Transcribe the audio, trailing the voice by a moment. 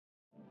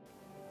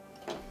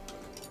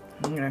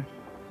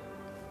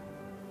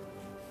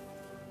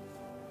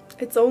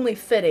It's only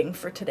fitting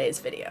for today's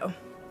video.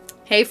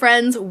 Hey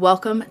friends,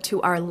 welcome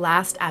to our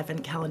last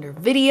advent calendar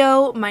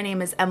video. My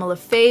name is Emma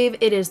Lefebvre.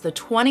 It is the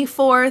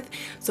 24th,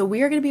 so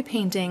we are going to be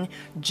painting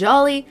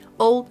jolly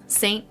old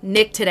Saint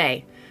Nick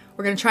today.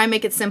 We're going to try and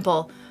make it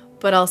simple,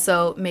 but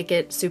also make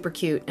it super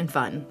cute and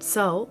fun.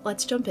 So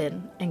let's jump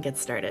in and get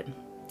started.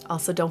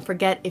 Also, don't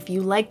forget, if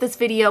you like this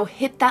video,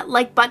 hit that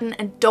like button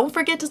and don't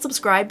forget to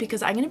subscribe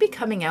because I'm going to be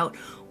coming out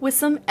with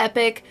some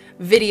epic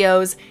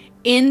videos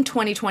in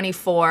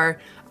 2024.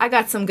 I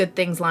got some good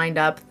things lined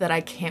up that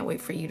I can't wait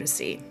for you to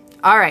see.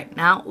 All right,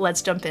 now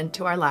let's jump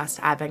into our last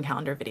advent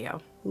calendar video.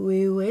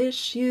 We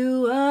wish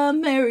you a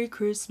Merry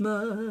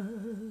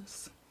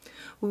Christmas.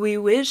 We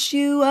wish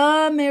you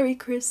a Merry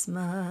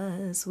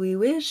Christmas. We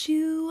wish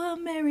you a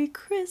Merry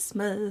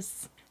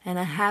Christmas and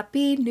a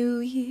Happy New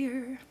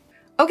Year.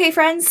 Okay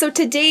friends, so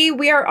today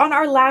we are on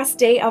our last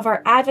day of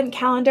our advent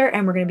calendar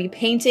and we're going to be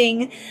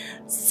painting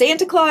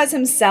Santa Claus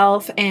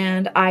himself,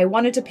 and I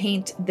wanted to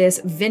paint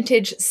this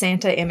vintage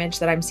Santa image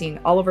that I'm seeing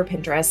all over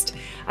Pinterest.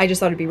 I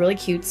just thought it'd be really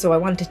cute, so I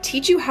wanted to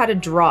teach you how to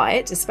draw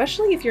it,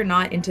 especially if you're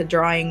not into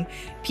drawing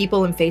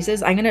people and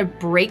faces. I'm going to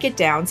break it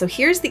down. So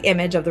here's the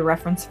image of the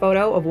reference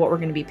photo of what we're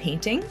going to be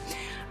painting.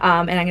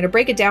 And I'm going to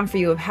break it down for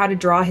you of how to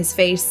draw his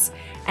face,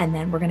 and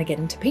then we're going to get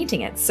into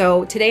painting it.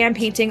 So today I'm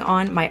painting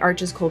on my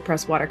Arches cold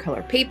press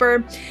watercolor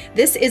paper.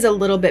 This is a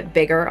little bit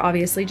bigger,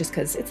 obviously, just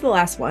because it's the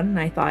last one, and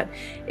I thought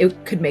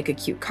it could make a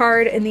cute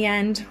card in the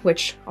end,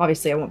 which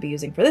obviously I won't be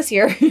using for this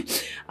year.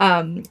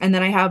 And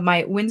then I have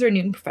my Winsor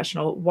Newton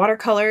Professional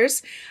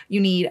watercolors. You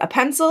need a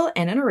pencil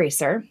and an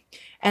eraser.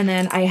 And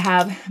then I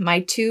have my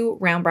two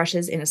round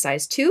brushes in a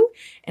size 2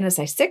 and a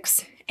size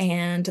 6.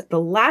 And the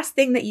last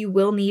thing that you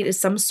will need is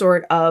some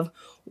sort of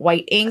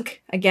white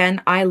ink.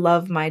 Again, I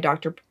love my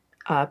Dr.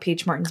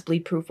 P.H. Martin's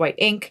bleed proof white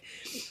ink.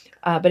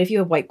 But if you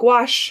have white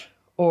gouache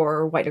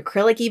or white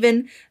acrylic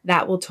even,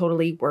 that will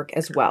totally work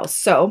as well.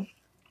 So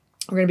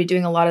we're going to be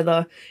doing a lot of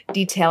the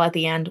detail at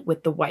the end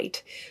with the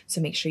white.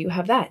 So make sure you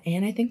have that.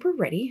 And I think we're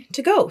ready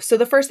to go. So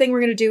the first thing we're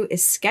going to do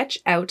is sketch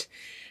out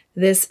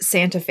this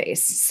Santa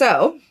face.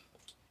 So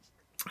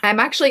I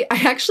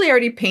actually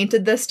already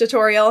painted this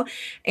tutorial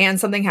and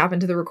something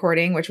happened to the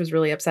recording, which was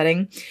really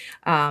upsetting.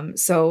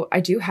 So I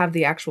do have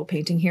the actual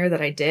painting here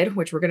that I did,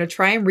 which we're going to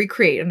try and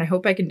recreate, and I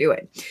hope I can do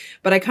it.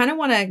 But I kind of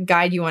want to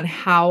guide you on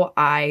how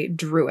I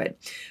drew it.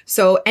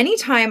 So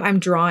anytime I'm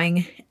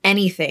drawing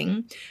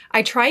anything,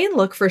 I try and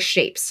look for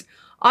shapes.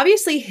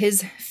 Obviously,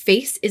 his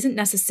face isn't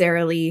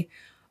necessarily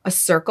a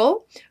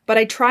circle, but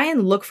I try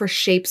and look for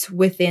shapes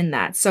within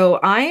that. So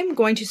I'm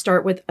going to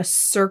start with a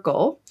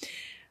circle.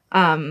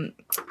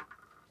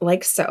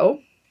 Like so,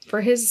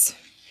 for his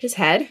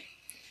head.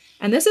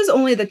 And this is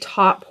only the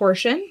top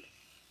portion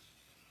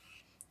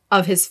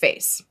of his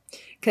face.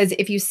 Because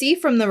if you see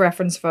from the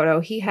reference photo,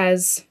 he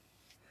has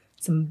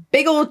some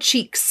big old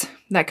cheeks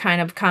that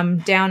kind of come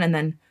down and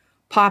then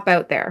pop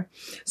out there.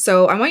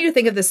 So I want you to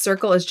think of this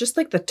circle as just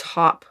like the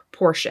top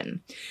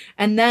portion.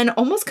 And then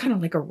almost kind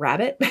of like a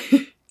rabbit,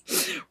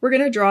 we're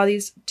going to draw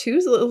these two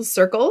little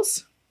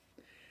circles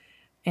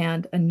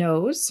and a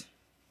nose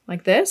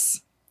like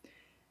this.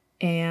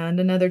 And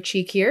another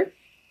cheek here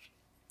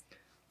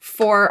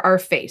for our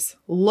face.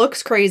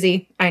 Looks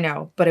crazy, I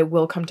know, but it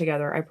will come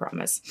together, I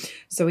promise.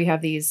 So we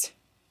have these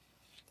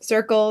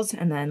circles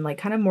and then like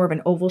kind of more of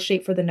an oval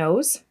shape for the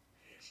nose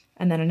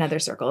and then another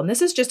circle. And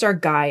this is just our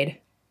guide.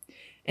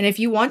 And if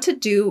you want to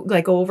do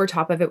like go over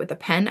top of it with a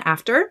pen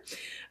after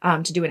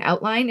to do an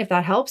outline, if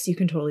that helps, you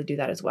can totally do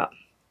that as well.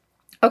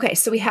 Okay,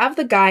 so we have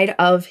the guide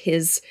of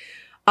his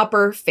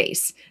upper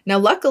face. Now,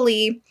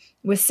 luckily,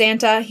 with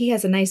Santa, he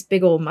has a nice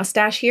big old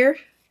mustache here.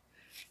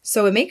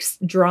 So it makes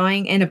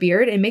drawing, and a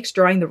beard, it makes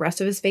drawing the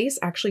rest of his face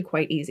actually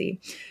quite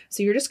easy.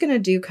 So you're just going to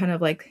do kind of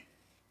like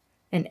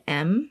an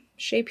M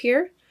shape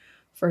here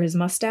for his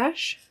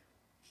mustache,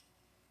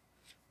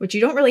 which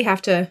you don't really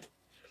have to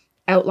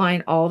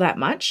outline all that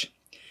much.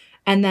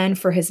 And then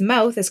for his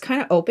mouth, it's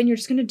kind of open. You're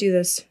just going to do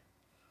this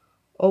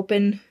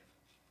open,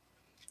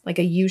 like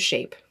a U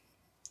shape.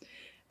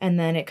 And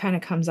then it kind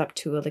of comes up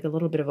to like a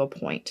little bit of a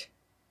point.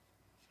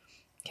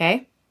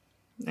 Okay,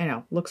 I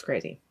know, looks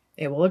crazy.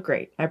 It will look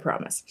great, I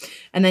promise.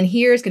 And then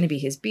here is going to be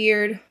his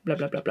beard, blah,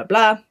 blah, blah, blah,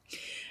 blah.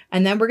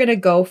 And then we're going to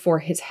go for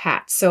his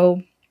hat.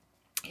 So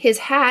his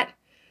hat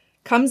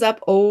comes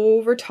up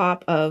over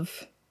top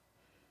of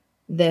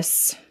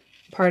this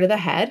part of the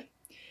head.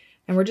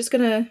 And we're just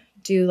going to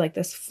do like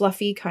this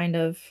fluffy kind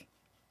of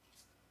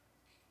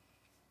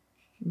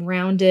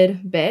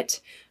rounded bit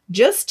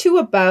just to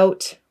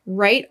about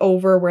right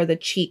over where the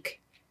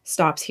cheek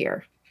stops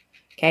here.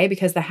 Okay,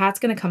 because the hat's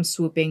going to come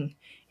swooping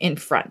in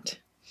front.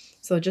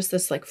 So just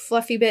this like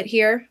fluffy bit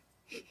here.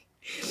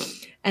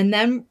 And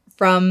then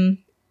from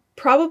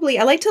probably,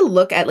 I like to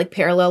look at like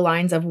parallel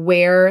lines of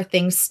where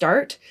things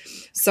start.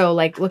 So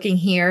like looking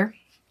here,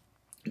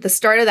 the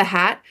start of the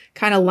hat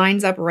kind of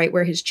lines up right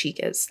where his cheek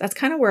is. That's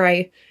kind of where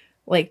I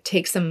like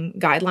take some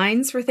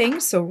guidelines for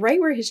things. So right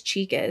where his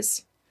cheek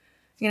is,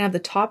 I'm going to have the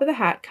top of the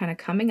hat kind of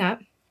coming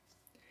up.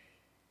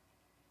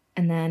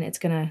 And then it's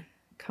gonna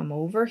come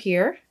over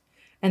here.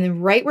 And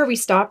then right where we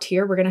stopped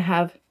here, we're gonna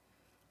have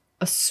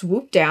a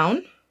swoop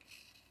down.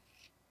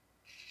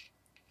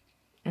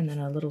 And then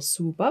a little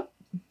swoop up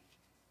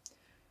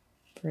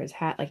for his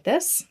hat like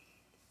this,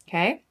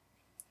 okay?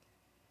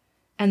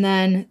 And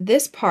then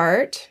this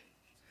part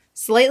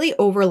slightly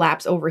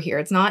overlaps over here.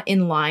 It's not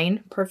in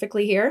line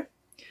perfectly here.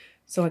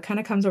 So it kind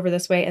of comes over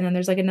this way. And then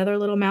there's like another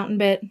little mountain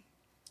bit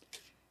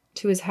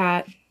to his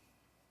hat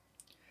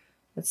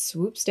that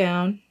swoops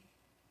down.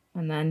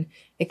 And then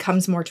it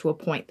comes more to a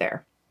point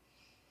there.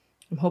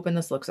 I'm hoping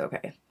this looks okay.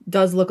 It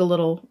does look a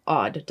little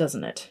odd,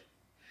 doesn't it?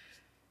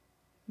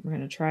 We're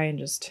gonna try and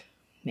just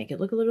make it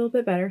look a little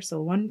bit better. So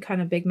one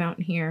kind of big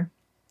mountain here,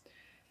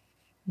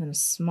 and then a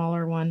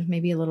smaller one,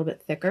 maybe a little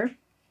bit thicker.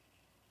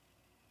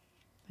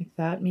 Like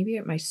that. Maybe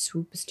my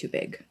swoop is too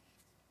big.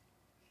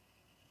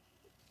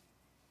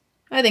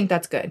 I think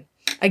that's good.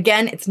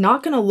 Again, it's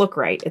not gonna look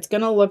right. It's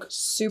gonna look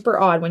super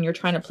odd when you're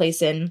trying to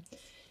place in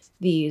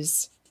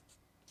these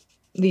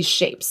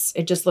shapes.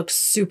 It just looks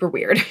super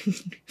weird,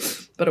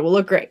 but it will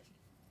look great.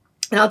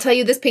 And I'll tell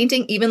you, this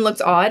painting even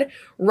looks odd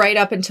right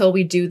up until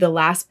we do the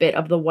last bit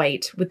of the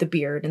white with the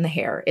beard and the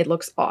hair. It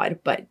looks odd,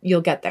 but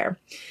you'll get there.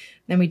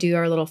 Then we do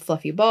our little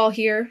fluffy ball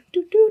here,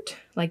 doot, doot,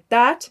 like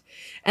that.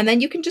 And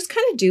then you can just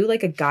kind of do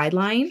like a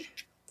guideline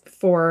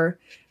for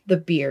the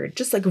beard,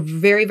 just like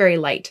very, very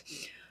light.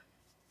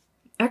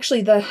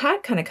 Actually, the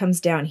hat kind of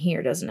comes down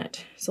here, doesn't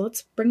it? So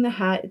let's bring the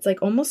hat, it's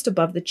like almost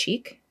above the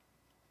cheek,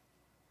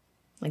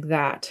 like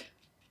that.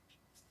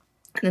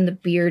 And then the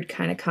beard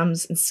kind of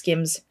comes and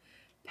skims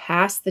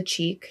past the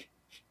cheek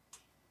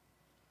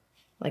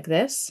like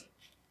this.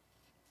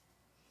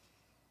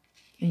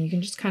 And you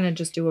can just kind of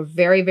just do a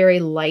very, very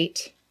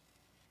light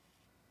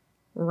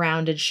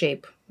rounded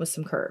shape with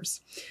some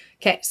curves.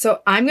 Okay,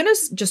 so I'm gonna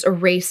just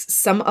erase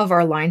some of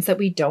our lines that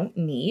we don't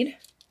need.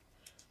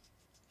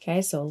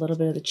 Okay, so a little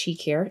bit of the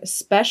cheek here,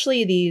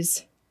 especially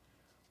these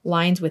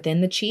lines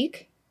within the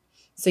cheek.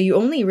 So you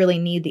only really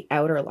need the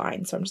outer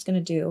line. So I'm just gonna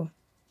do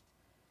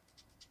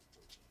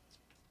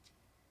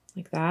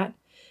like that.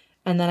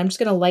 And then I'm just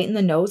gonna lighten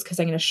the nose because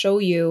I'm gonna show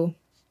you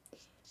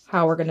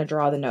how we're gonna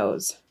draw the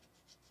nose.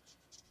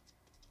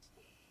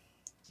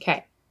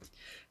 Okay,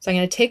 so I'm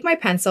gonna take my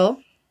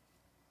pencil.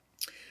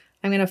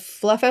 I'm gonna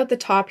fluff out the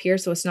top here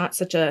so it's not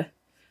such a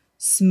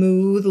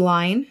smooth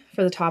line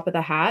for the top of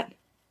the hat,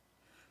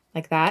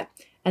 like that.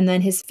 And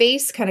then his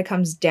face kind of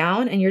comes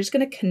down and you're just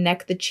gonna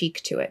connect the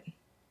cheek to it,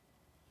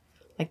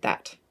 like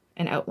that,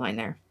 and outline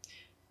there.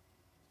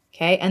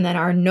 Okay, and then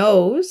our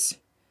nose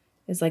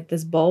is like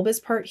this bulbous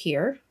part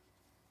here.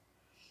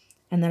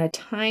 And then a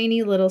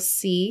tiny little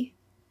C,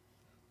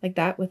 like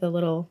that, with a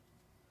little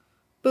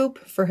boop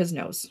for his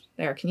nose.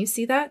 There, can you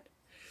see that?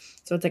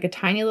 So it's like a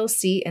tiny little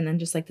C and then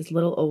just like this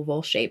little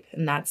oval shape,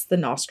 and that's the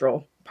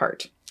nostril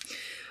part.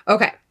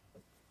 Okay.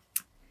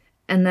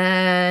 And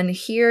then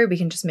here we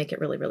can just make it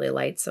really, really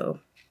light so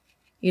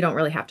you don't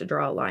really have to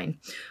draw a line.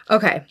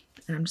 Okay,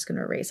 and I'm just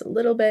gonna erase a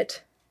little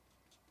bit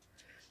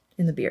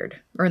in the beard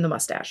or in the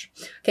mustache.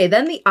 Okay,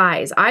 then the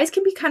eyes. Eyes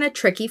can be kind of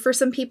tricky for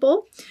some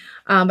people,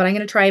 but I'm going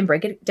to try and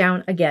break it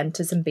down again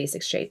to some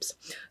basic shapes.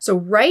 So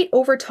right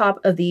over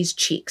top of these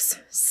cheeks,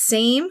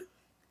 same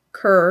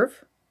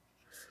curve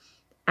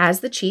as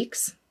the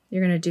cheeks.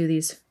 You're going to do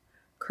these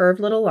curved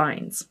little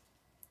lines.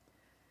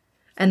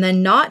 And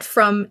then not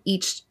from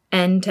each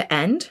end to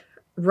end,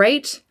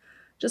 right?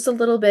 Just a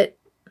little bit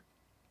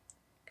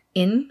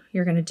in,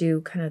 you're going to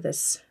do kind of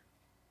this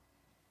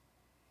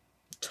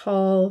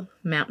tall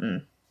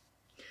mountain.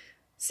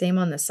 Same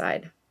on this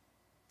side.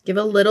 Give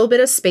a little bit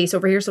of space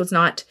over here so it's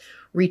not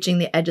reaching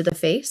the edge of the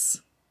face.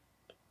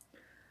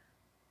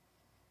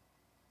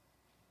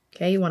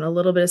 Okay, you want a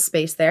little bit of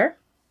space there.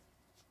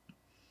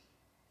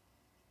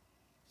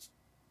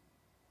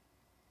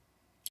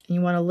 And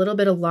you want a little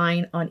bit of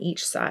line on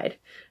each side.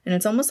 And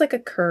it's almost like a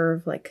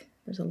curve, like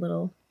there's a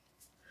little,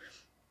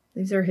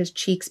 these are his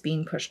cheeks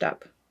being pushed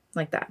up.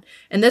 Like that.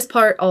 And this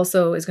part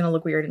also is going to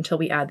look weird until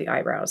we add the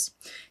eyebrows.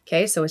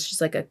 Okay, so it's just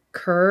like a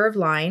curved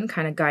line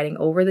kind of guiding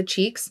over the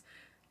cheeks.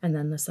 And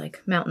then this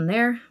like mountain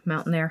there,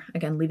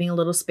 again, leaving a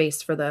little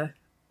space for the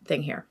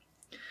thing here.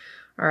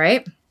 All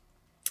right.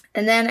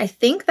 And then I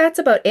think that's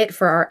about it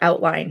for our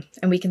outline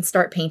and we can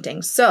start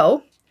painting.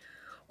 So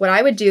what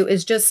I would do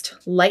is just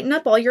lighten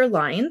up all your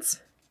lines.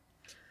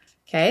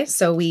 Okay,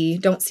 so we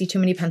don't see too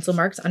many pencil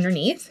marks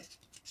underneath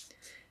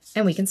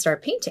and we can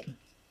start painting.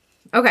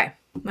 Okay.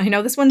 I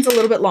know this one's a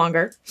little bit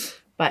longer,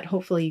 but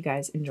hopefully you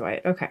guys enjoy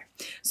it. Okay,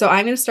 so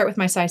I'm going to start with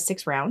my size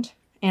 6 round,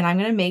 and I'm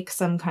going to make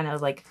some kind of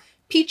like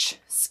peach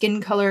skin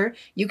color.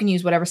 You can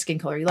use whatever skin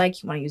color you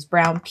like. You want to use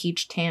brown,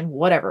 peach, tan,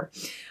 whatever.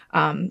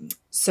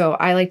 So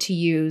I like to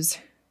use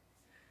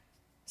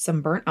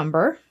some burnt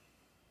umber.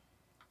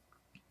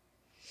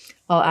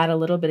 I'll add a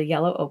little bit of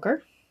yellow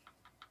ochre,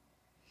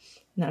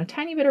 and then a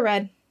tiny bit of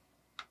red,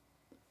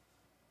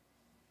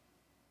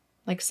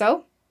 like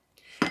so.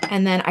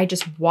 And then I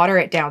just water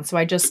it down. So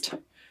I just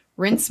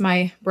rinse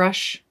my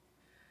brush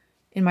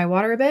in my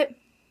water a bit.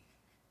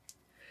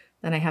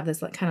 Then I have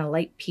this kind of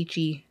light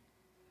peachy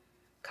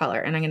color.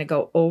 And I'm going to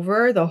go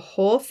over the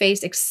whole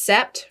face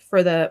except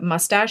for the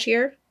mustache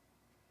here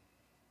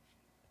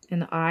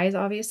and the eyes,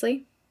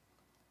 obviously.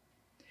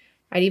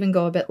 I'd even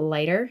go a bit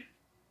lighter.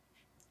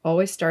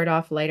 Always start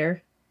off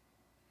lighter.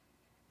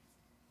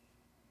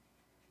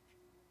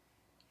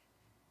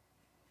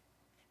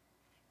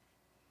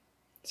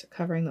 So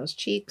covering those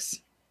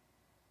cheeks.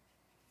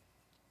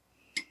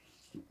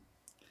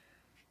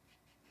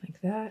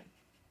 Like that.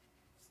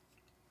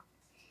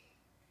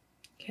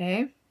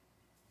 Okay.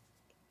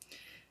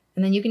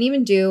 And then you can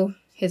even do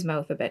his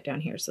mouth a bit down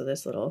here. So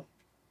this little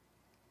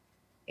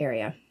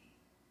area.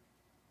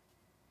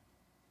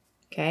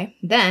 Okay.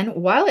 Then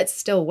while it's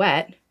still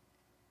wet,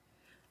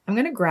 I'm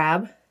going to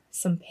grab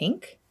some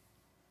pink.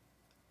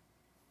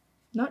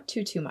 Not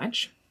too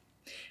much.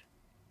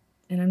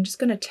 And I'm just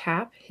going to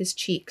tap his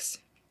cheeks.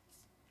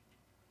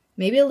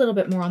 Maybe a little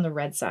bit more on the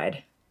red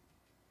side.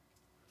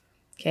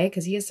 Okay,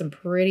 because he has some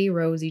pretty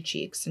rosy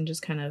cheeks, and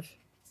just kind of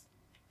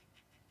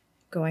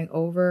going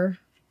over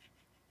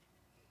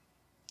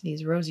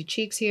these rosy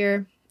cheeks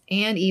here,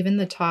 and even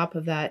the top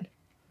of that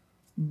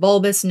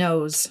bulbous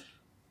nose.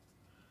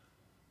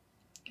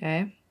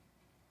 Okay.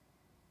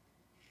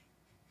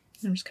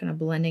 I'm just kind of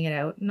blending it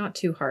out, not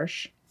too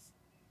harsh.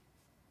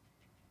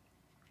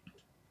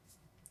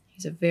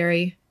 He's a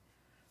very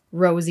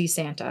rosy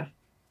Santa.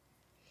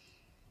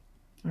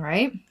 All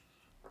right.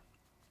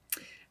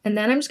 And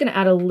then I'm just going to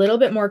add a little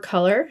bit more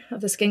color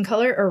of the skin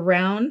color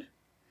around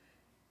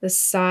the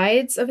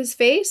sides of his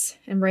face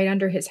and right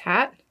under his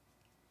hat.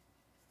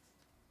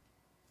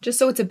 Just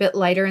so it's a bit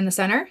lighter in the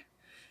center,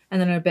 and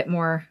then a bit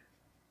more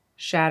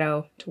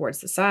shadow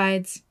towards the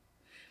sides,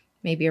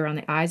 maybe around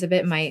the eyes a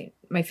bit. My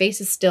face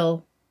is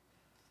still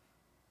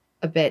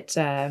a bit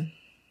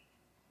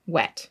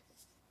wet.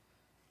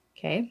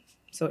 Okay,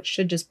 so it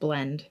should just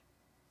blend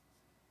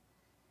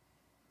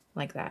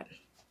like that.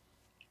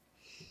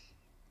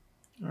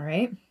 All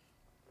right.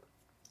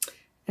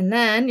 And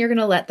then you're going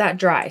to let that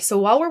dry. So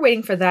while we're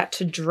waiting for that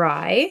to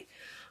dry,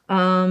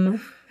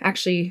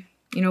 actually,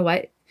 you know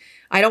what?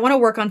 I don't want to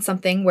work on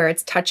something where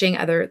it's touching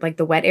other, like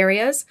the wet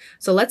areas.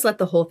 So let's let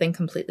the whole thing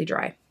completely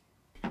dry.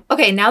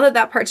 Okay, now that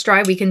that part's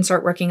dry, we can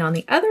start working on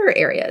the other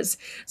areas.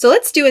 So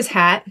let's do his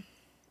hat.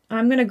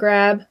 I'm going to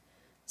grab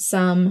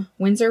some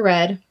Winsor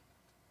red,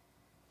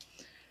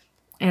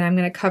 and I'm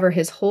going to cover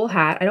his whole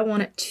hat. I don't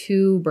want it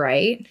too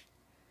bright.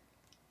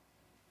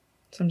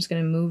 So I'm just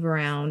going to move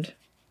around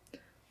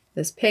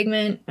this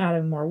pigment,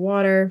 add more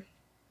water.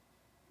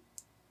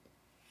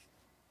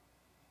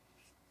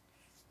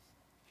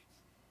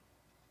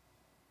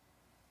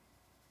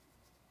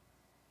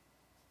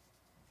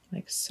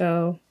 Like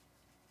so.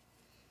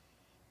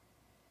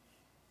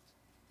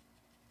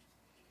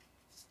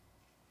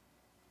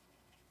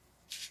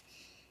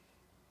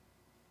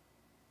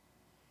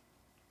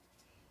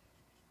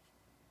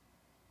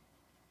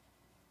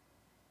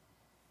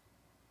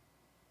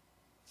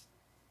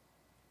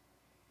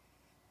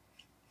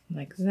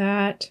 Like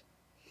that.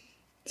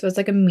 So it's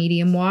like a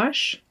medium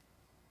wash.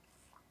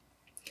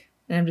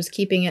 And I'm just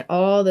keeping it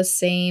all the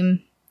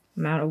same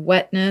amount of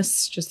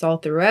wetness just all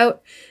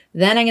throughout.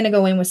 Then I'm going to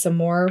go in with some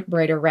more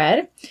brighter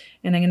red,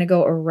 and I'm going to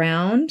go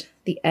around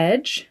the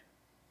edge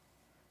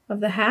of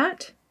the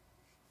hat.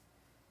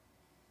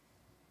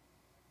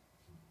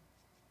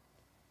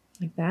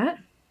 Like that.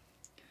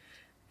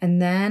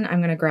 And then I'm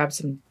going to grab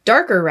some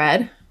darker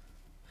red.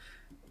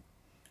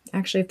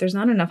 Actually, if there's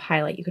not enough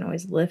highlight, you can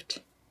always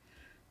lift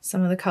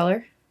some of the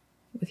color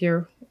with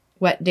your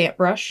wet, damp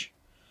brush,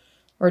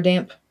 or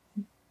damp,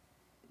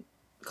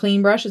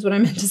 clean brush is what I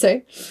meant to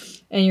say.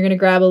 And you're going to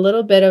grab a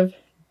little bit of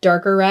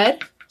darker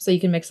red, so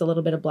you can mix a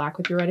little bit of black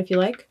with your red if you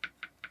like.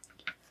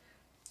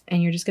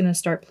 And you're just going to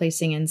start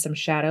placing in some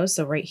shadows.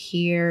 So right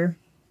here,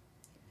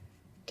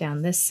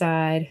 down this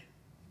side,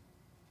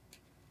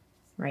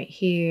 right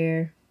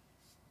here,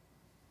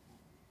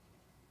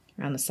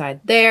 around the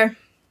side there.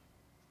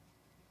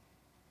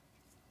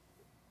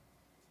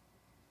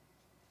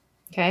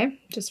 Okay,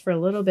 just for a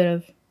little bit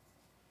of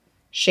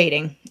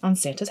shading on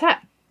Santa's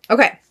hat.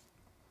 Okay,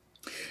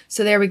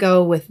 so there we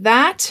go with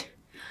that.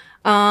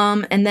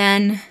 And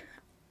then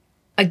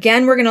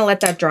again, we're gonna let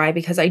that dry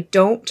because I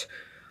don't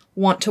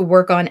want to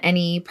work on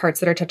any parts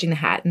that are touching the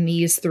hat. And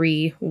these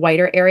three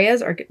whiter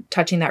areas are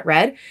touching that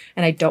red,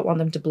 and I don't want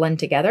them to blend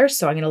together.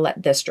 So I'm gonna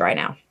let this dry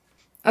now.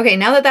 Okay,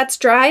 now that that's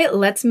dry,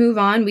 let's move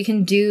on. We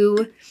can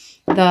do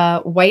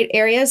the white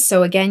areas.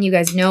 So again, you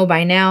guys know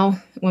by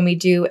now, when we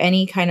do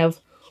any kind of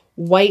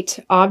white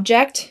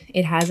object,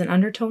 it has an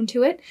undertone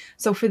to it.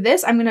 So for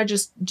this, I'm going to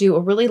just do a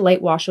really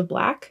light wash of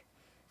black,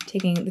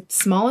 taking the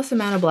smallest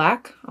amount of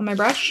black on my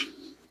brush.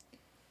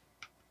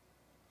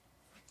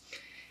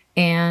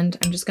 And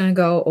I'm just going to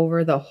go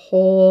over the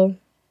whole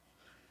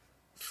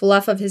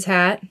fluff of his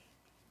hat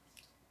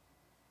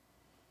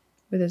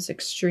with this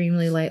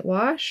extremely light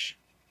wash.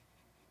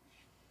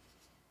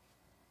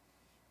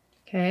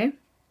 Okay.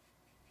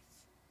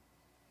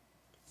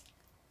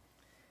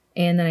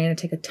 And then I'm going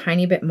to take a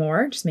tiny bit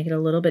more, just make it a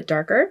little bit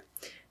darker.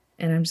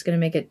 And I'm just going to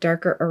make it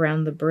darker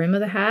around the brim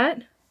of the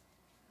hat,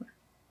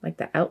 like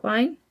the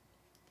outline.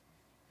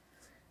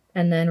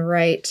 And then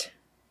right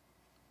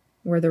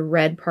where the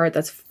red part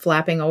that's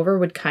flapping over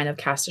would kind of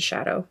cast a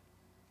shadow.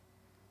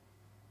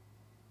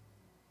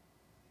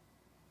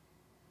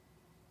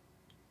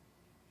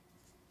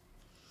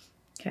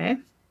 Okay.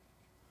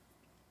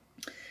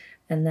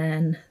 And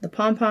then the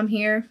pom-pom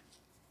here,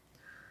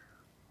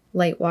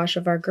 light wash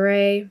of our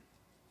gray.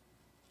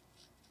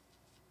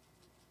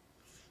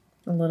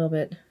 A little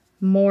bit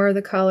more of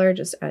the color,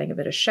 just adding a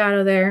bit of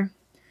shadow there.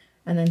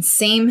 And then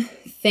same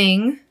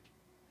thing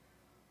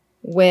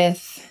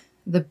with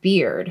the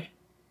beard.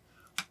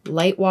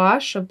 Light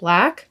wash of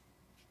black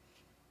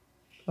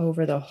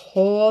over the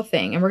whole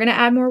thing. And we're gonna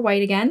add more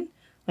white again,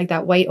 like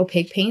that white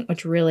opaque paint,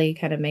 which really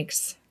kind of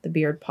makes the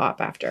beard pop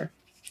after.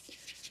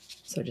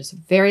 So just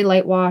very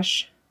light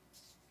wash.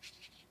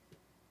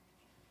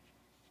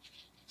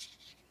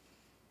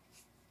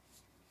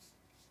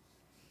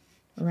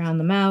 Around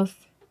the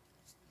mouth,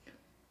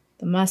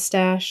 the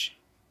mustache,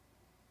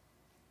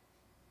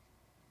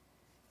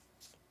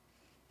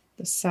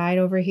 the side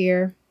over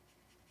here.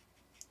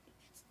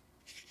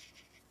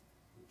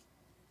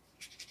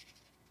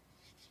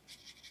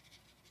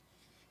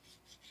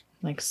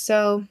 Like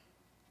so.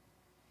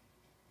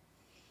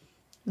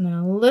 And then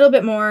a little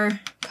bit more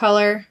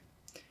color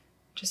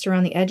just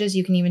around the edges.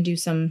 You can even do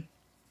some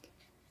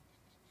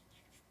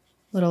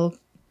little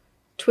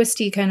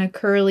twisty kind of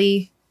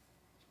curly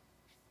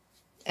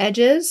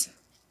edges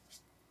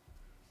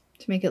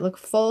to make it look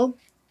full.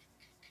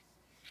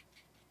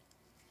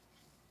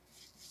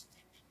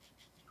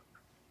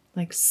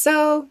 Like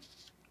so.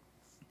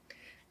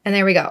 And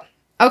there we go.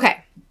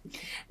 Okay.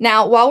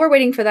 Now, while we're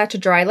waiting for that to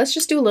dry, let's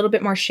just do a little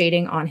bit more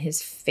shading on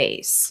his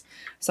face.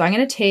 So I'm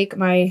going to take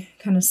my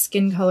kind of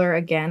skin color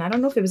again. I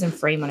don't know if it was in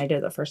frame when I did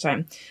it the first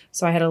time.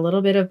 So I had a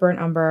little bit of burnt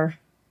umber,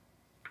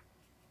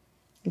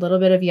 a little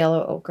bit of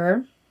yellow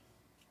ochre,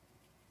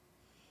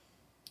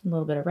 a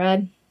little bit of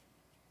red,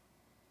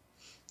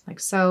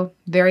 like so.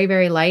 Very,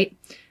 very light.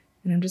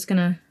 And I'm just going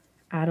to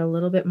add a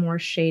little bit more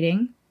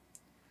shading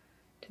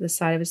to the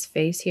side of his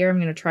face here. I'm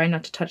going to try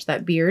not to touch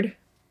that beard.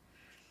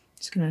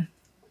 Just going to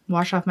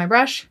wash off my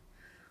brush,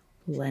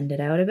 blend it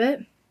out a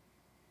bit.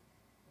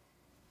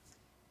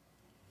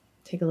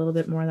 Take a little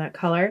bit more of that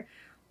color,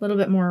 a little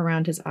bit more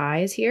around his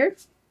eyes here,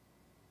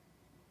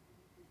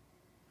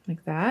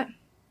 like that,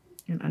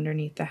 and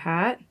underneath the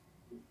hat.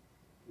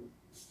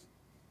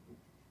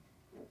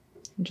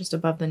 And just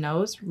above the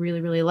nose, really,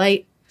 really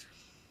light.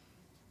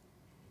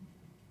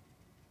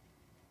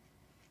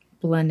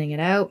 Blending it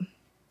out.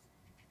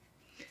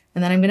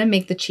 And then I'm going to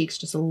make the cheeks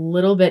just a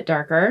little bit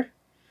darker,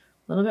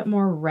 a little bit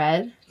more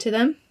red to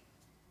them.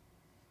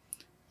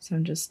 So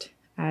I'm just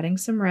adding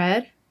some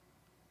red.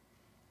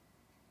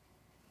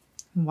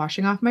 I'm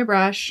washing off my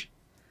brush,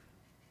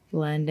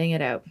 blending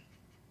it out.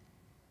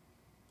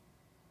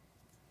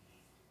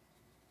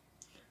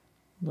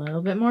 A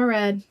little bit more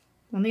red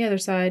on the other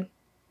side.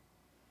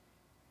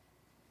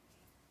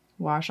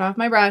 Wash off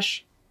my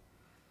brush.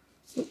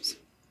 Oops.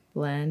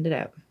 Blend it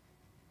out.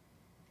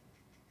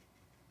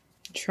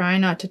 Try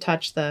not to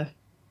touch the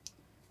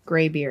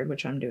gray beard,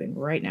 which I'm doing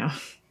right now.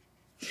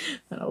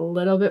 And a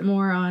little bit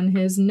more on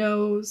his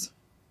nose.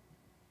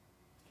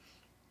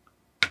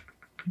 My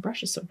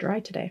brush is so dry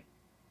today.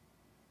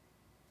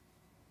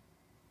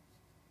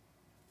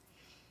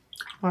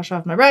 Wash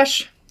off my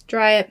brush,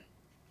 dry it,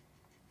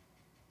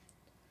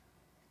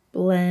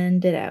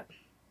 blend it out.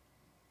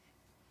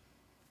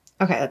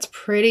 Okay, that's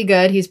pretty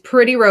good. He's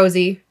pretty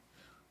rosy.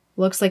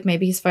 Looks like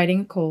maybe he's fighting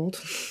a cold.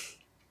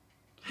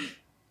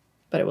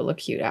 But it will look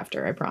cute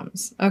after, I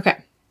promise.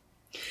 Okay.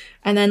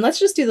 And then let's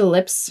just do the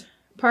lips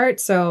part.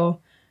 So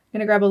I'm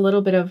going to grab a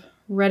little bit of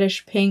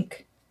reddish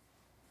pink.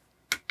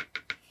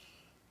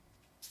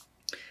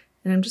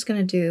 And I'm just going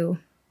to do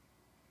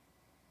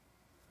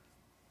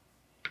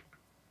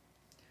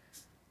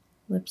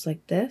lips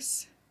like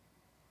this.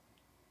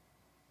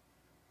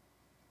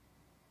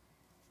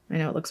 I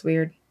know it looks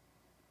weird.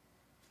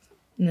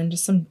 And then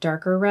just some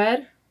darker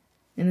red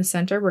in the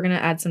center. We're going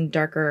to add some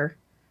darker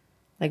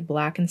like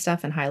black and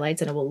stuff and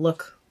highlights, and it will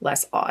look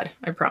less odd,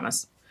 I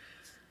promise.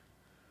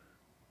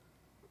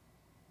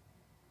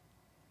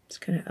 Just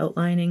kind of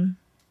outlining.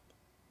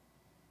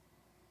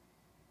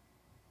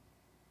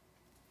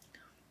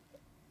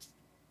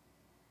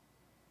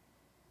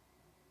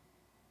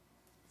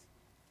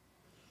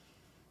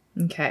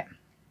 Okay,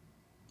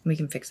 we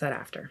can fix that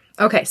after.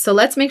 Okay, so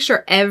let's make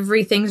sure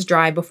everything's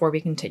dry before we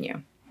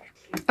continue.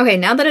 Okay,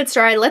 now that it's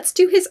dry, let's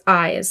do his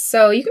eyes.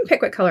 So you can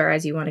pick what color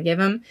eyes you want to give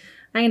him.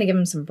 I'm going to give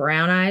him some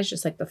brown eyes,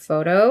 just like the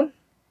photo.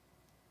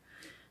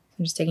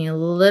 I'm just taking a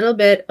little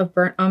bit of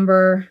burnt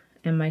umber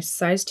and my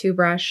size 2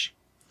 brush.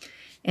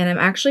 And I'm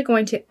actually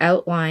going to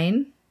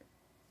outline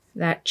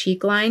that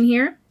cheek line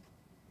here.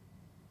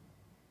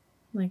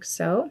 Like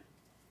so.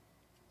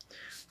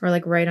 Or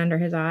like right under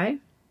his eye.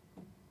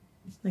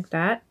 Like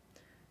that.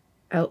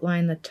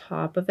 Outline the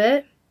top of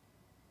it.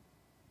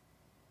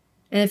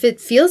 And if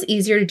it feels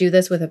easier to do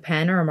this with a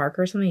pen or a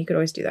marker or something, you could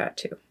always do that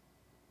too.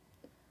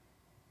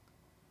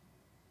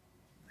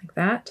 Like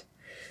that.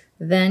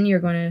 Then you're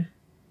going to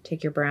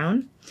take your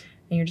brown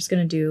And you're just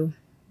going to do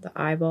the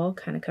eyeball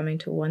kind of coming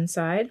to one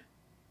side.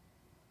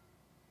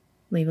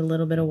 Leave a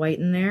little bit of white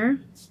in there.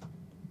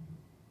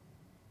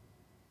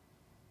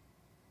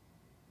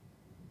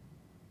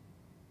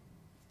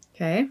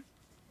 Okay,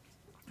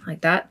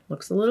 like that.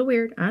 Looks a little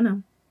weird, I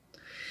know.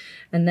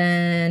 And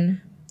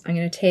then I'm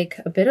going to take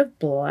a bit of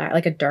black,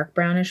 like a dark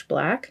brownish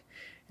black,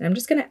 and I'm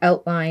just going to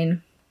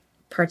outline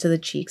parts of the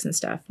cheeks and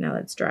stuff now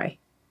that it's dry.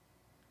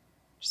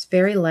 Just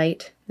very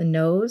light. The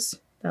nose,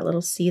 that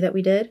little C that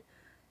we did,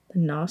 the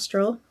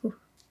nostril, ooh,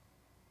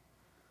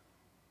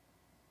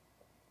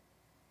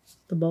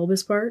 the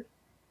bulbous part,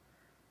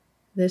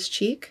 this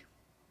cheek,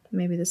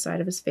 maybe the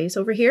side of his face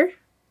over here.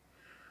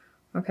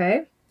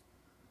 Okay.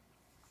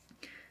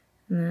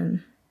 And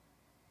then,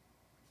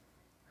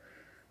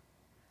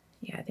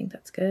 yeah, I think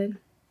that's good.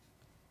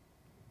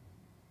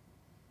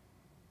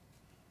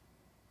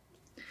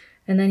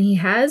 And then he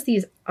has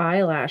these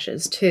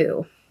eyelashes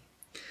too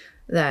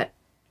that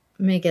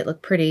make it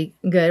look pretty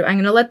good.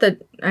 I'm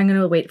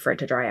gonna wait for it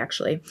to dry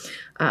actually,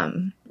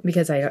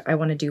 because I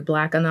want to do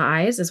black on the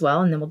eyes as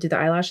well, and then we'll do the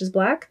eyelashes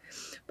black.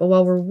 But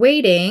while we're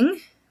waiting,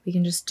 we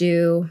can just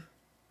do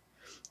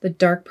the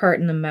dark part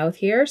in the mouth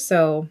here.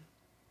 So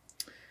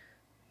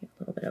a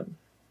little bit of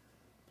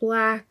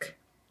black.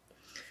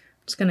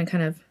 I'm just gonna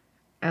kind of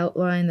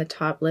outline the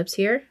top lips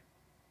here,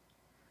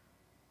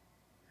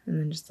 and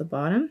then just the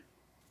bottom,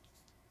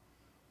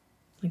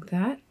 like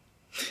that.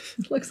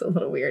 Looks a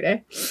little weird,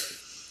 eh?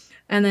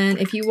 And then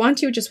if you want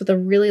to, just with a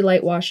really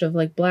light wash of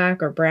like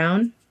black or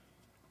brown,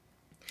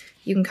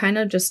 you can kind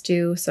of just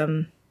do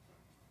some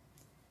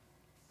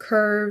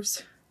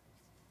curves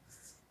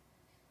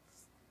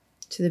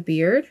to the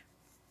beard.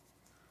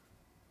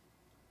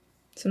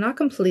 So not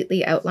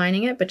completely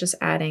outlining it, but just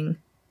adding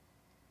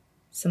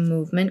some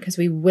movement, because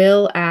we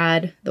will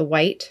add the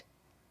white,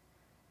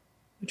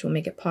 which will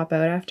make it pop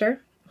out after.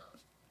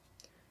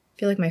 I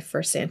feel like my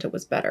first Santa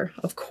was better,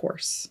 of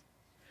course.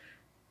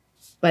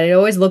 But it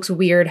always looks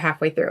weird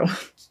halfway through.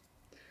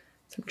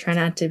 So I'm trying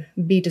not to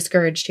be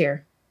discouraged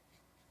here.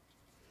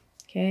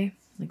 Okay,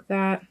 like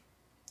that.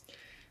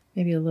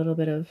 Maybe a little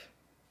bit of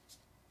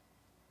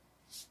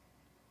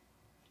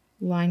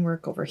line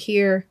work over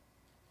here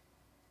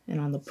and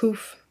on the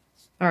poof.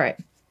 All right,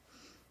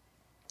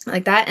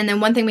 like that. And then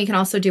one thing we can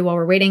also do while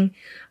we're waiting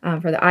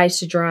for the eyes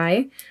to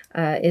dry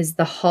is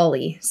the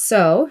holly.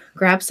 So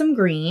grab some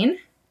green,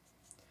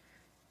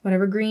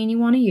 whatever green you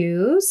want to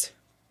use.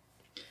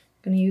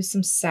 I'm going to use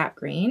some sap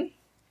green,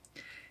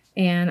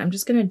 and I'm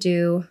just going to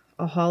do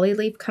a holly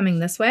leaf coming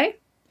this way.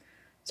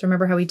 So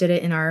remember how we did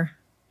it in our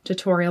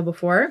tutorial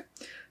before?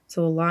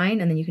 So a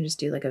line, and then you can just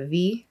do like a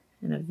V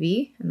and a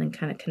V, and then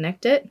kind of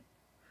connect it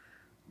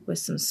with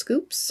some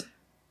scoops.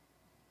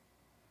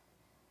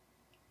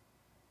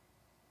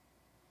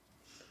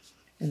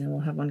 And then we'll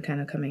have one kind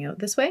of coming out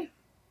this way.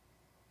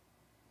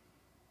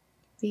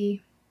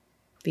 V,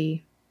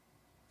 V,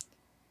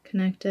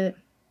 connect it.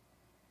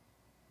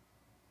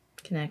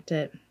 Connect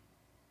it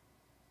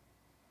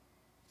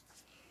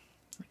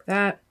like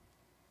that.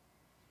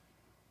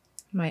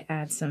 Might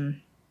add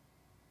some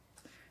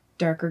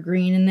darker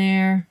green in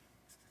there.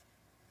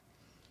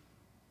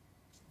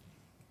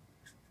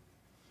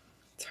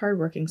 It's hard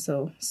working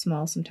so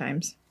small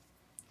sometimes.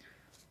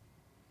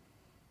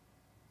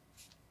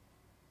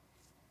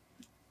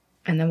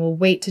 And then we'll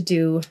wait to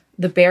do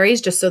the berries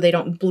just so they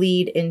don't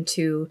bleed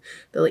into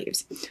the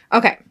leaves.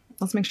 Okay,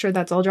 let's make sure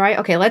that's all dry.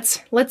 Okay,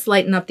 let's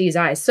lighten up these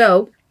eyes.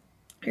 So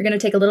you're going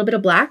to take a little bit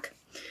of black,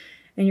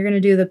 and you're going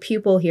to do the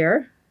pupil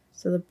here.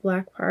 So the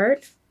black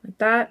part, like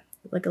that,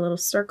 like a little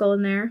circle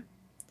in there.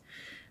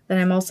 Then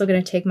I'm also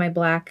going to take my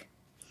black,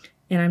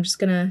 and I'm just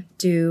going to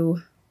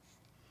do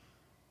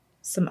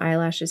some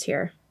eyelashes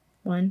here.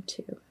 1,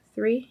 2,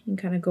 3, and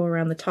kind of go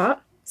around the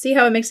top. See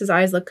how it makes his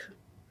eyes look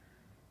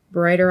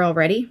brighter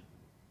already?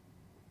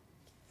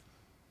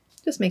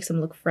 Just makes him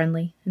look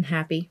friendly and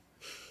happy.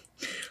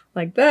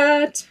 Like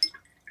that.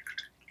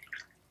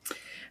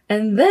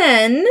 And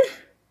then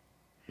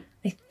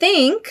I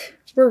think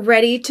we're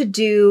ready to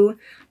do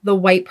the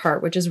white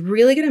part, which is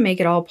really going to make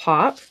it all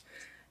pop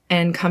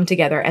and come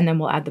together, and then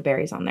we'll add the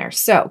berries on there.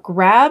 So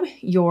grab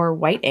your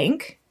white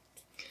ink.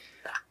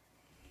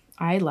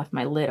 I left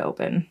my lid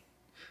open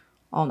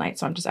all night,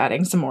 so I'm just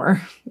adding some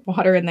more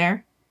water in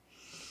there.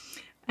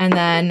 And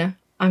then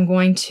I'm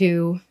going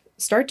to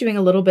start doing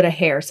a little bit of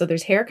hair. So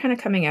there's hair kind of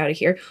coming out of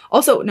here.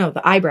 Also, no,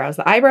 the eyebrows.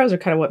 The eyebrows are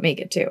kind of what make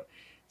it too.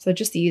 So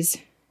just these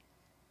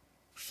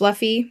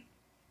fluffy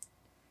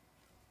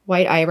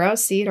white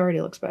eyebrows. See, it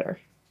already looks better.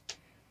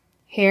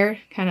 Hair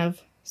kind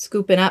of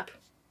scooping up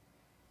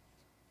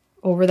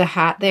over the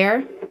hat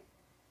there.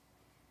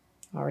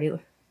 Already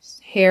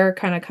hair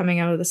kind of coming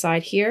out of the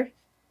side here.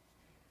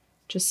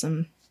 Just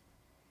some,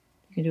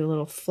 you can do a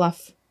little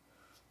fluff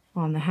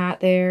on the hat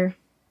there.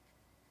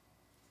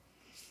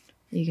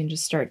 You can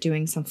just start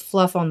doing some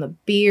fluff on the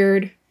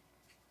beard.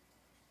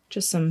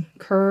 Just some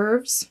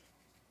curves.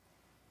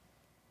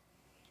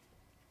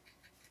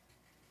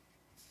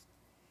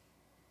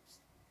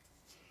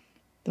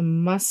 The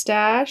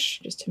mustache,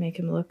 just to make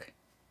him look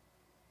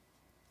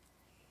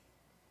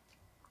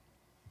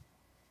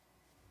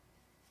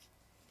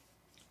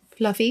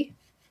fluffy.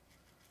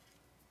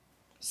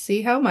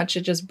 See how much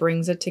it just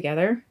brings it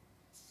together?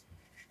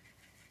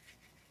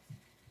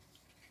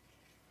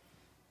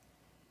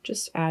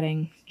 Just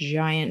adding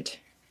giant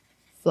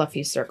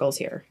fluffy circles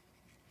here.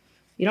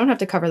 You don't have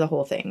to cover the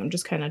whole thing. I'm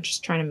just kind of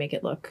just trying to make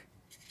it look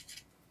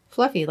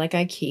fluffy, like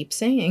I keep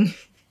saying.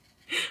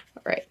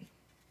 All right.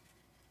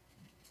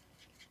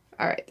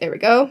 All right, there we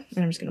go.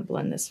 And I'm just going to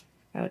blend this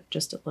out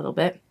just a little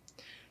bit.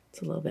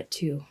 It's a little bit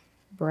too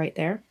bright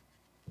there.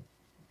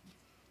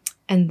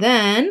 And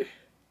then a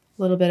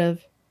little bit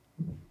of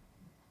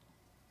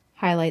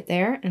highlight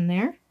there and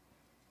there.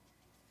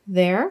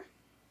 There.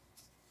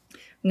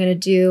 I'm going to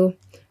do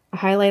a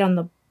highlight on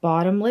the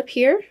bottom lip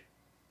here,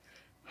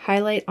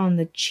 highlight on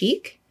the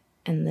cheek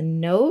and the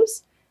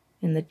nose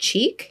and the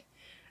cheek,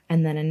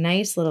 and then a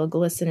nice little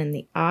glisten in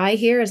the eye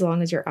here as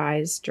long as your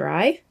eye's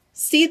dry.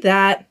 See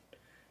that?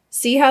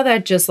 See how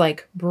that just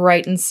like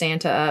brightens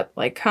Santa up?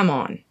 Like, come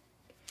on.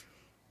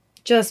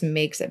 Just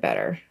makes it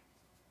better.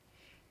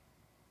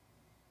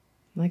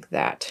 Like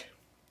that.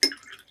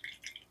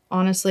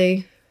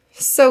 Honestly,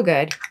 so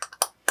good.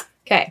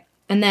 Okay.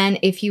 And then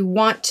if you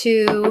want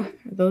to,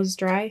 are those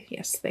dry?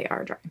 Yes, they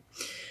are dry.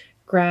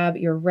 Grab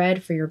your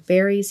red for your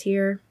berries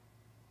here.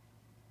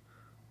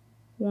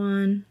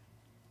 1,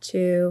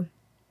 2,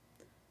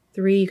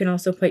 3. You can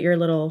also put your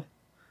little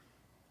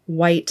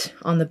white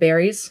on the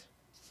berries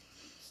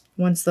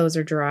once those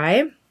are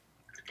dry.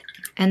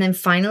 And then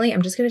finally,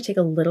 I'm just going to take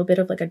a little bit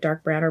of like a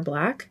dark brown or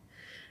black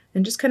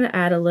and just kind of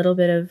add a little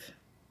bit of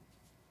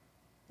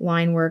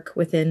line work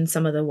within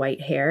some of the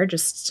white hair.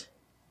 Just,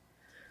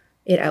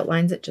 it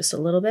outlines it just a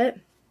little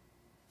bit.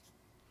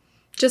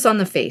 Just on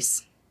the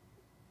face.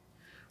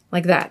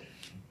 Like that.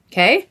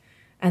 Okay?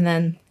 And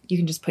then you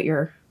can just put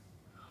your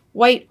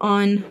white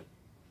on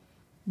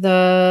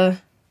the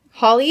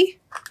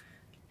holly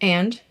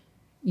and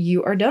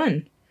you are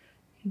done.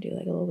 You can do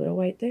like a little bit of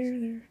white there.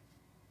 You're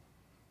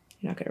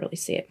not going to really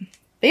see it.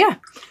 But yeah,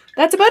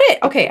 that's about it.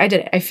 Okay, I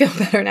did it. I feel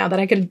better now that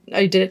I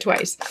did it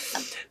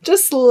twice.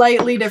 Just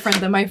slightly different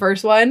than my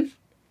first one,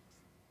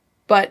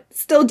 but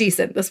still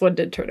decent. This one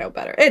did turn out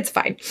better. It's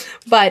fine,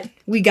 but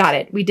we got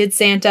it. We did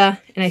Santa,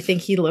 and I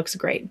think he looks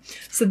great.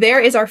 So there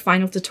is our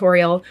final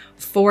tutorial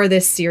for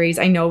this series.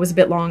 I know it was a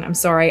bit long. I'm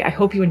sorry. I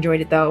hope you enjoyed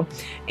it though,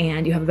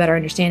 and you have a better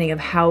understanding of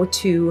how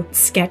to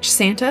sketch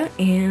Santa,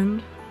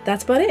 and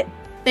that's about it.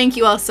 Thank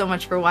you all so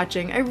much for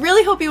watching. I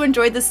really hope you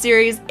enjoyed this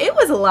series. It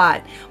was a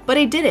lot, but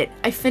I did it.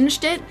 I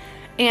finished it,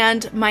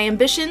 and my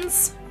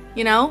ambitions,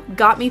 you know,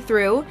 got me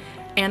through,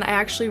 and I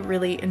actually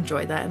really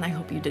enjoyed that, and I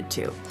hope you did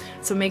too.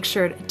 So make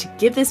sure to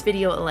give this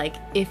video a like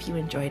if you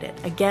enjoyed it.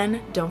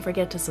 Again, don't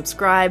forget to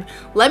subscribe.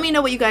 Let me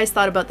know what you guys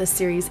thought about this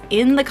series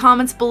in the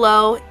comments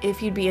below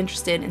if you'd be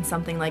interested in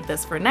something like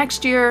this for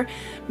next year.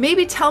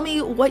 Maybe tell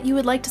me what you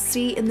would like to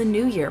see in the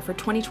new year for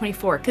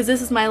 2024, because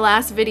this is my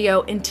last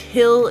video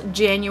until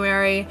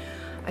January.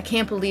 I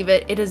can't believe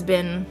it. It has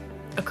been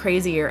a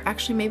crazy year.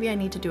 Actually, maybe I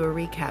need to do a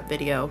recap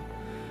video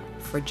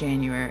for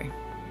January.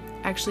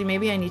 Actually,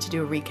 maybe I need to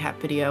do a recap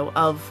video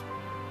of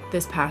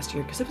this past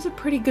year because it was a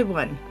pretty good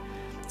one.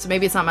 So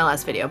maybe it's not my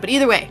last video, but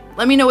either way,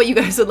 let me know what you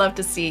guys would love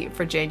to see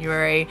for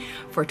January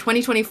for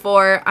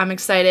 2024. I'm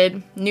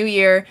excited. New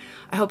year.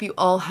 I hope you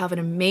all have an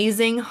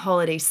amazing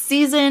holiday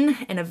season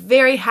and a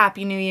very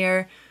happy new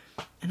year.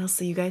 And I'll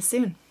see you guys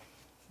soon.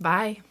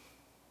 Bye.